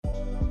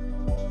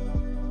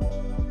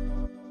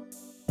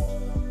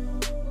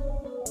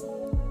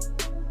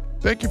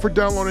Thank you for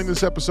downloading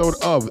this episode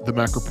of the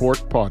Mac Report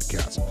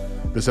podcast.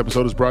 This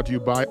episode is brought to you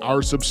by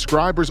our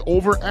subscribers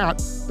over at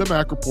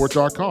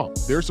themacreport.com.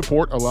 Their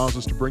support allows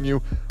us to bring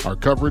you our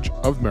coverage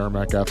of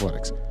Merrimack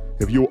Athletics.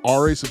 If you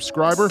are a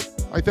subscriber,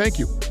 I thank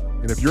you.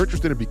 And if you're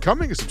interested in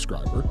becoming a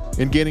subscriber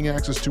and gaining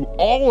access to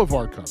all of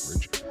our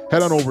coverage,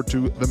 head on over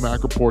to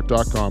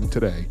themacreport.com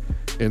today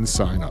and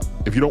sign up.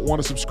 If you don't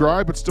want to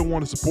subscribe but still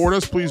want to support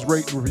us, please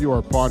rate and review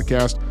our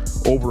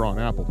podcast over on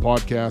Apple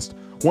Podcast.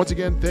 Once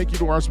again, thank you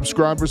to our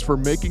subscribers for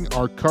making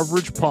our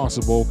coverage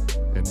possible.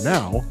 And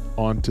now,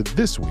 on to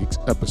this week's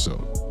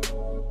episode.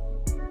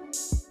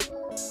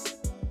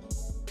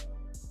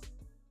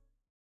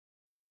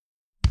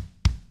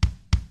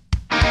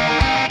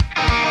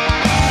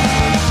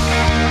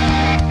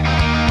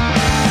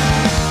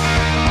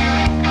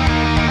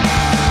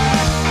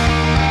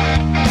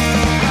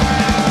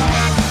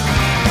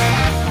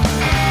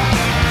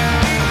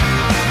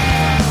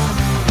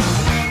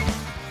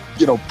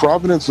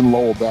 Providence and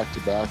Lowell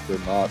back-to-back are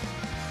not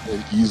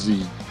an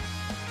easy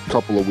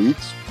couple of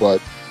weeks,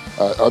 but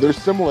are there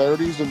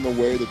similarities in the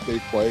way that they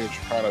play as you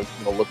kind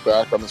of look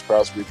back on this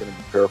past weekend and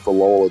prepare for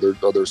Lowell?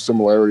 Are there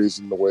similarities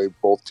in the way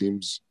both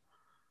teams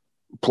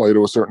play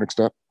to a certain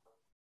extent?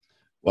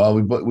 Well,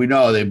 we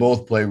know they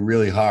both play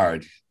really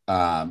hard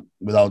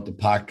without the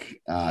puck.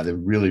 They're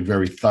really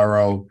very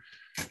thorough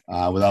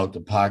without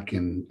the puck,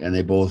 and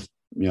they both,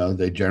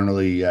 they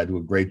generally do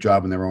a great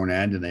job in their own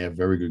end, and they have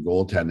very good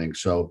goaltending.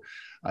 So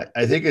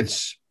I think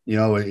it's,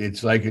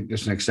 it's like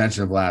just an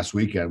extension of last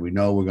weekend. We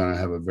know we're going to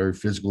have a very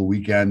physical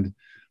weekend.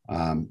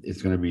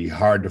 It's going to be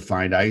hard to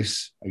find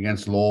ice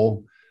against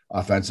Lowell,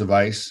 offensive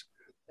ice,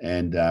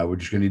 and we're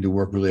just going to need to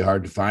work really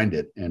hard to find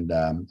it. And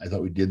I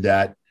thought we did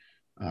that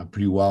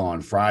pretty well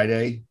on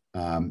Friday.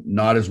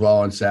 Not as well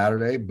on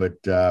Saturday, but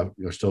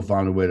still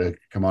found a way to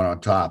come out on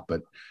top.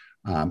 But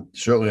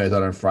certainly I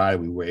thought on Friday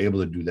we were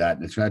able to do that,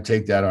 and it's going to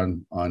take that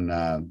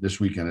on this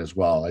weekend as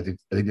well. I think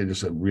they're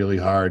just a really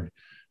hard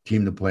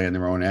team to play in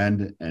their own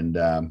end, and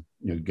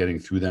getting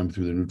through them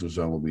through the neutral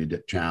zone will be a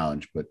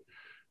challenge. But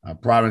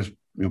Providence,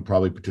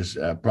 probably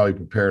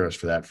prepared us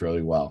for that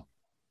fairly well.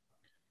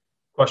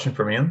 Question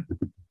from Ian.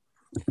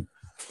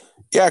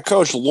 Yeah,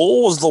 Coach,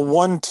 Lowell was the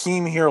one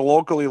team here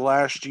locally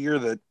last year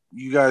that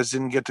you guys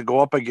didn't get to go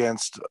up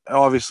against.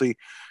 Obviously,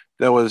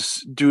 that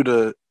was due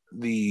to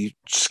the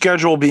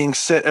schedule being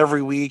set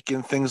every week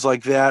and things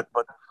like that.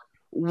 But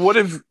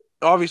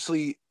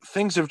obviously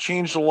things have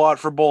changed a lot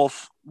for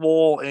both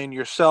Lowell and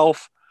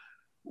yourself.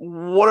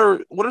 What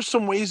are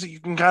some ways that you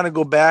can kind of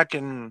go back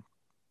and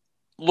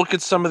look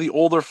at some of the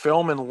older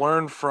film and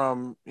learn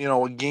from,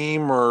 a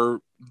game or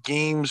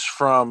games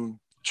from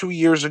 2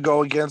 years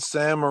ago against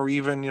them, or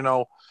even,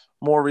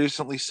 more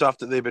recently stuff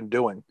that they've been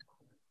doing?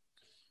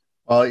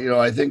 Well,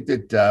 I think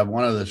that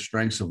one of the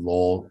strengths of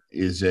Lowell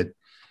is that,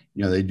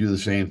 they do the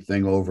same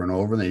thing over and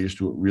over, and they just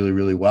do it really,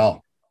 really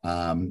well.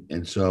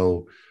 And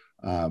so,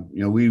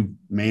 we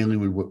mainly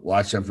would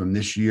watch them from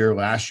this year.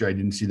 Last year, I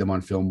didn't see them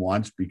on film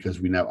once because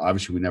we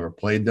never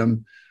played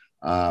them.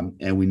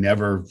 And we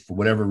never, for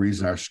whatever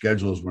reason, our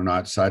schedules were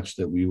not such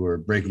that we were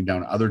breaking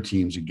down other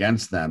teams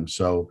against them.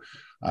 So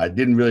I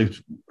didn't really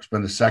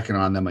spend a second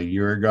on them a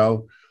year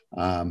ago.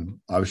 I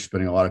was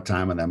spending a lot of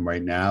time on them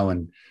right now.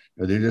 And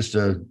they're just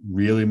a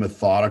really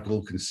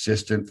methodical,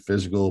 consistent,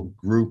 physical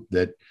group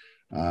that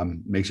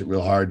makes it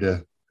real hard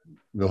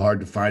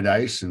to find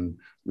ice and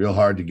real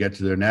hard to get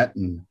to their net.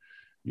 And,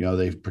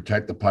 they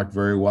protect the puck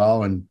very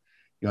well. And,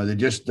 they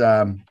just,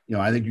 I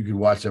think you could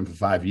watch them for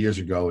 5 years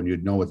ago and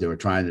you'd know what they were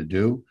trying to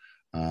do.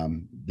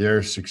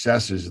 Their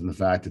success is in the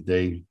fact that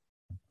they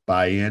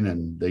buy in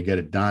and they get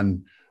it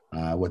done,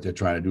 what they're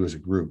trying to do as a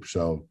group.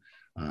 So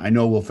I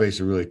know we'll face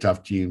a really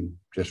tough team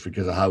just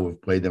because of how we've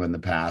played them in the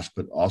past,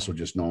 but also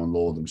just knowing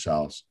Lowell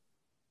themselves.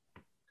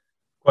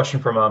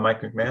 Question from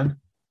Mike McMahon.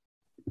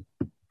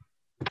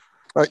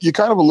 You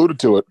kind of alluded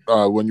to it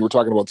when you were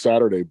talking about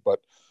Saturday, but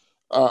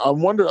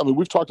I'm wondering,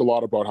 we've talked a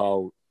lot about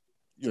how,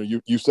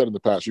 you said in the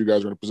past, you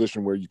guys are in a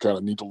position where you kind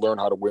of need to learn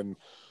how to win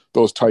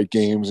those tight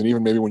games. And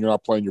even maybe when you're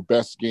not playing your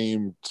best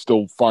game,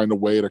 still find a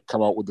way to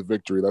come out with the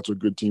victory. That's what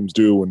good teams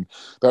do. And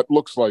that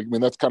looks like,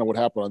 that's kind of what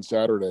happened on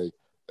Saturday.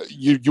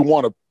 You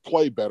want to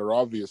play better,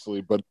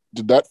 obviously, but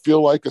did that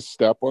feel like a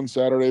step on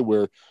Saturday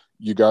where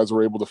you guys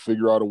were able to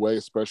figure out a way,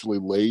 especially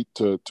late,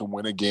 to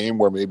win a game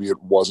where maybe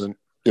it wasn't,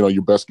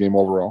 your best game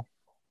overall?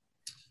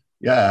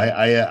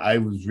 Yeah, I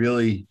was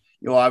really,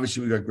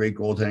 obviously we got great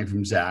goaltending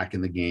from Zach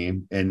in the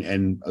game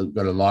and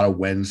got a lot of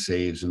win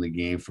saves in the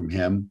game from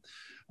him.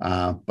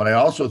 But I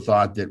also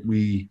thought that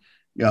we,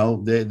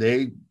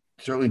 they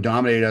certainly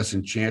dominated us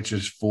in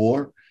chances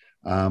for,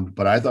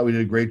 but I thought we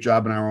did a great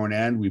job in our own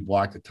end. We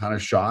blocked a ton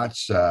of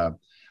shots. I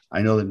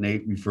know that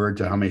Nate referred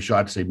to how many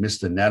shots they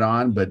missed the net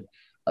on, but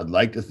I'd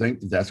like to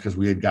think that that's because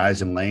we had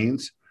guys in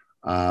lanes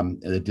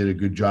and that did a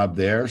good job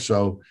there.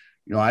 So,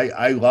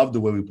 I love the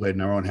way we played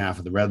in our own half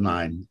of the red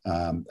line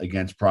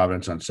against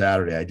Providence on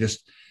Saturday.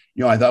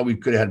 I thought we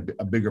could have had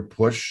a bigger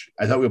push.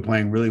 I thought we were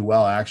playing really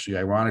well, actually.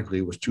 Ironically,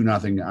 it was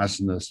 2-0 us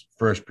in the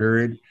first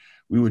period.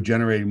 we were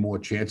generating more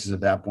chances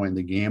at that point in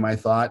the game, I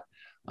thought.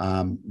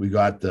 We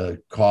got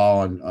the call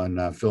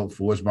on Philip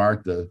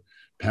Forsmark, the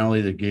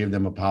penalty that gave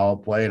them a power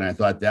play, and I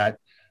thought that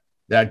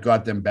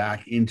got them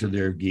back into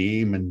their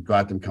game and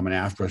got them coming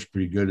after us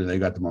pretty good, and they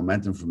got the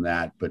momentum from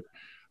that. But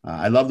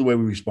I love the way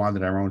we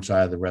responded on our own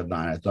side of the red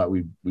line. I thought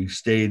we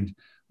stayed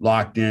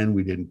locked in.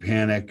 We didn't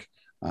panic.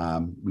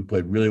 We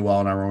played really well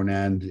on our own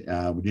end.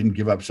 We didn't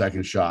give up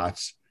second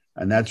shots.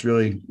 And that's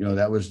really,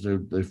 that was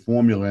the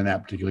formula in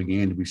that particular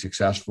game to be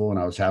successful. And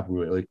I was happy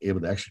we were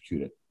able to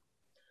execute it.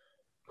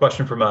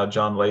 Question from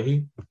John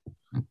Leahy.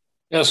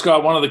 Yeah,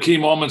 Scott, one of the key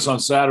moments on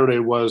Saturday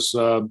was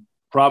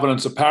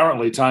Providence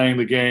apparently tying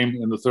the game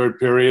in the third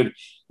period.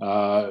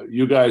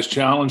 You guys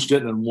challenged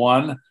it and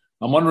won.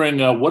 I'm wondering,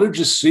 what did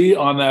you see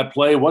on that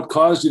play? What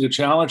caused you to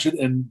challenge it?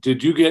 And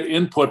did you get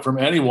input from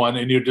anyone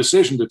in your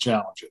decision to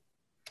challenge it?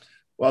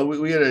 Well,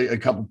 we had a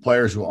couple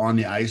players who were on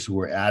the ice who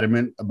were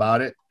adamant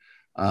about it.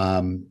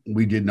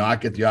 We did not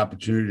get the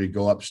opportunity to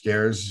go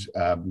upstairs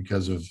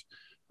because of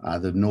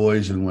the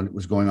noise and what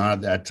was going on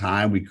at that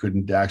time. We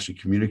couldn't actually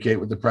communicate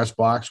with the press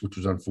box, which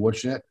was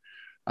unfortunate.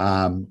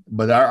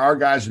 But our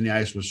guys on the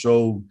ice were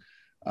so,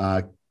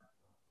 for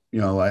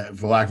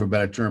lack of a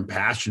better term,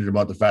 passionate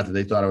about the fact that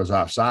they thought it was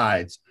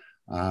offsides,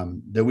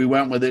 that we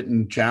went with it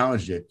and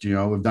challenged it.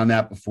 We've done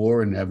that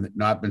before and have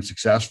not been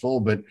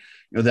successful. But,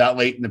 that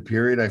late in the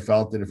period, I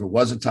felt that if it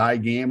was a tie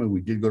game and we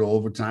did go to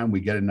overtime,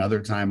 we get another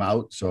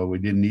timeout. So we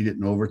didn't need it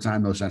in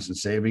overtime, no sense in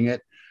saving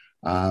it.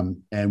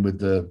 And with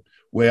the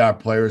way our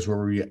players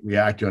were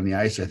reacting on the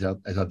ice, I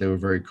thought they were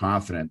very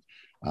confident.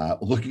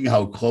 Looking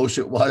how close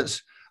it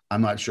was,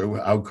 I'm not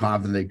sure how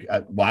confident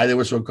why they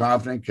were so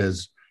confident,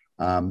 because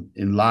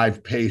in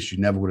live pace, you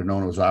never would have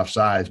known it was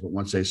offsides. But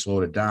once they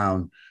slowed it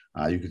down,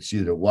 you could see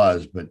that it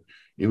was. But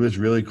it was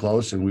really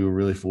close, and we were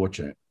really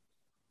fortunate.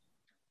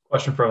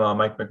 Question from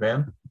Mike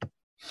McMahon.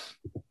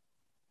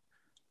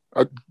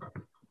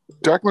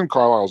 Declan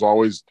Carlisle's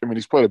always,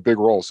 he's played a big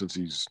role since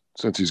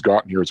he's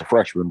gotten here as a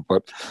freshman,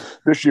 but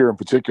this year in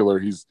particular,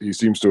 he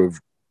seems to have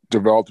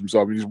developed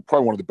himself. He's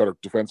probably one of the better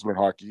defensemen in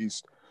Hockey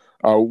East.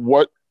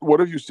 What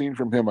have you seen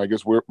from him? I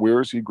guess where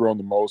has he grown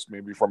the most,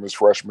 maybe from his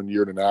freshman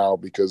year to now?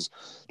 Because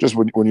just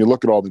when you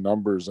look at all the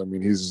numbers,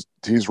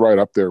 he's right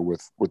up there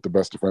with the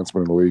best defenseman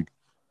in the league.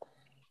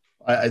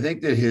 I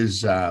think that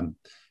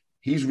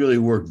he's really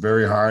worked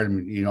very hard.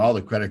 All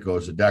the credit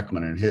goes to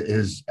Declan and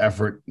his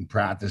effort and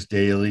practice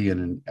daily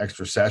and in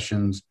extra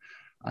sessions.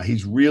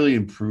 He's really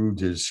improved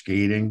his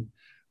skating.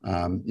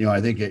 I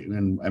think I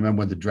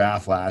remember with the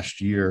draft last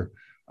year,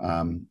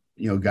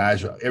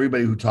 guys,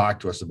 everybody who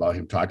talked to us about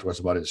him talked to us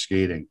about his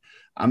skating.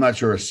 I'm not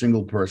sure a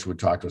single person would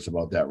talk to us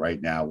about that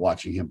right now,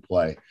 watching him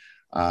play.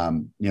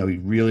 He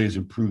really has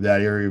improved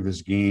that area of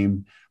his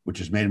game, which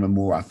has made him a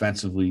more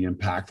offensively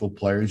impactful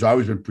player. He's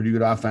always been pretty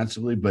good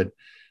offensively, but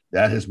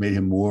that has made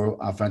him more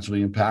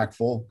offensively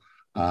impactful.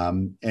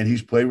 And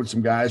he's played with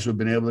some guys who have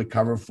been able to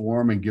cover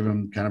for him and give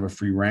him kind of a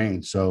free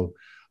rein. So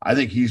I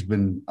think he's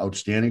been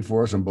outstanding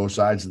for us on both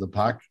sides of the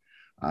puck.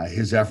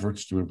 His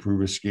efforts to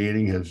improve his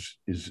skating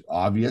is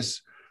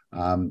obvious.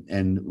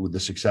 And with the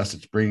success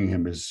it's bringing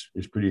him is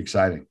pretty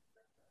exciting.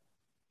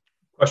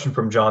 Question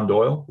from John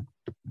Doyle.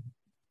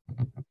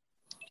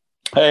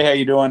 Hey, how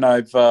you doing?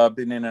 I've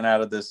been in and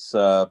out of this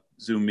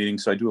Zoom meeting,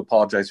 so I do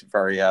apologize if I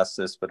already asked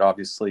this, but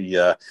obviously,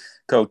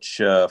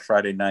 Coach,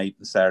 Friday night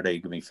and Saturday,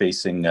 you're going to be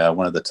facing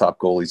one of the top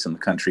goalies in the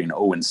country, in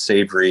Owen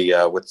Savory.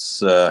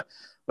 What's it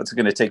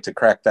going to take to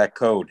crack that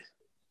code?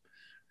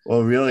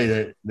 Well,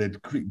 really, the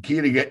key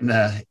to getting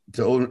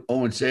to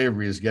Owen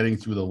Savory is getting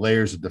through the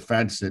layers of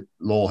defense that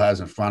Lowell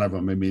has in front of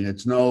him.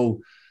 It's no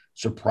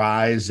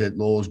surprise that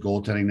Lowell's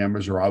goaltending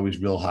numbers are always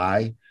real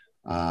high.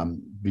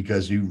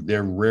 Because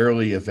they're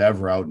rarely, if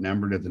ever,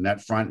 outnumbered at the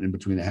net front and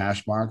between the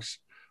hash marks.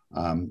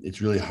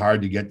 It's really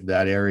hard to get to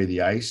that area of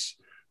the ice.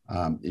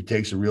 It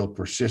takes a real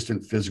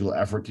persistent physical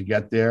effort to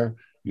get there.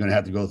 You're going to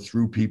have to go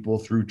through people,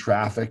 through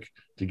traffic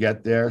to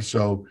get there.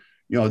 So,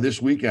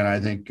 this weekend, I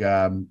think,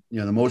 the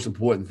most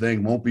important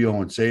thing won't be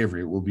Owen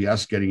Savory. It will be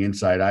us getting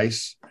inside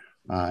ice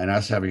and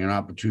us having an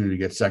opportunity to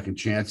get second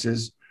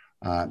chances.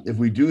 If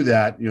we do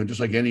that, just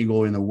like any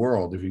goalie in the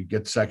world, if you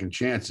get second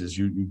chances,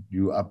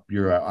 you up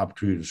your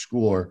opportunity to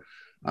score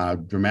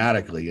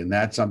dramatically. And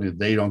that's something that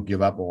they don't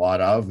give up a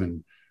lot of.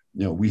 And,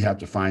 we have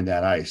to find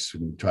that ice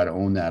and try to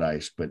own that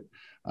ice. But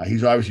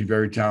he's obviously a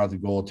very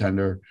talented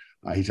goaltender.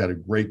 He's had a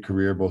great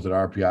career, both at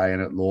RPI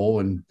and at Lowell.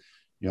 And,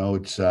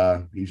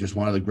 he's just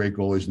one of the great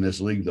goalies in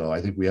this league, though.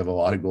 I think we have a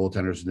lot of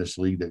goaltenders in this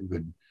league that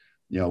could,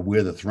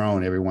 wear the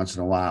throne every once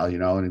in a while,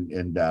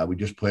 and we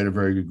just played a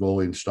very good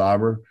goalie in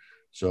Stauber.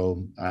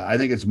 So I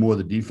think it's more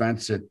the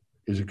defense that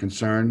is a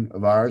concern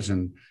of ours.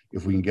 And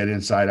if we can get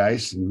inside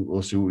ice, and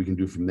we'll see what we can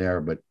do from there.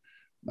 But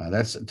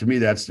that's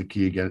the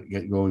key,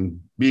 get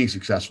going, being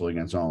successful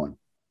against Owen.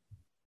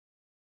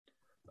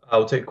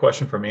 I'll take a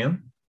question from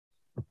Ian.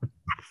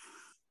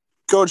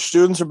 Coach,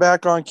 students are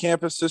back on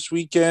campus this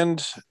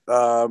weekend.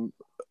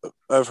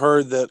 I've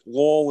heard that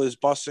Lowell is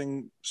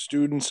busing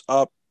students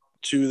up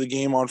to the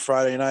game on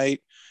Friday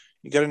night.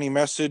 You got any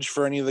message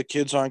for any of the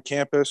kids on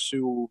campus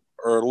who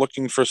are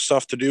looking for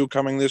stuff to do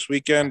coming this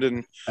weekend,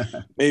 and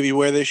maybe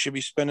where they should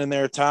be spending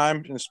their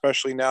time, and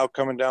especially now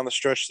coming down the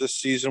stretch this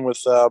season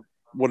with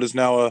what is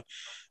now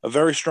a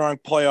very strong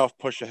playoff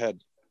push ahead?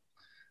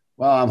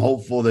 Well, I'm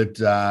hopeful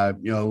that,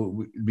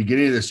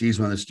 beginning of the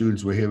season when the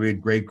students were here, we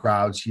had great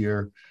crowds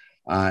here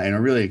and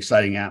a really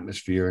exciting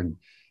atmosphere. And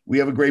we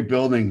have a great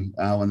building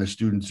when the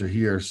students are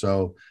here.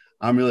 So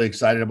I'm really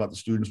excited about the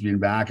students being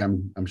back.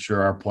 I'm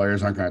sure our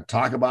players aren't going to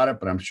talk about it,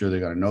 but I'm sure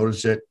they're going to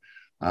notice it.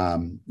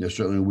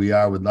 Certainly we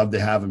are. We'd love to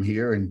have them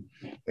here. And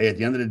hey, at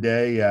the end of the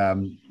day,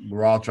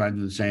 we're all trying to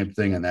do the same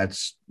thing, and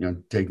that's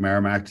take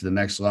Merrimack to the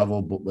next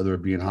level, whether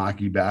it be in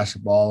hockey,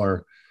 basketball,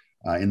 or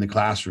in the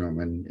classroom.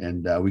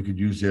 And we could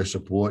use their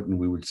support, and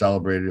we would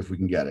celebrate it if we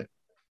can get it.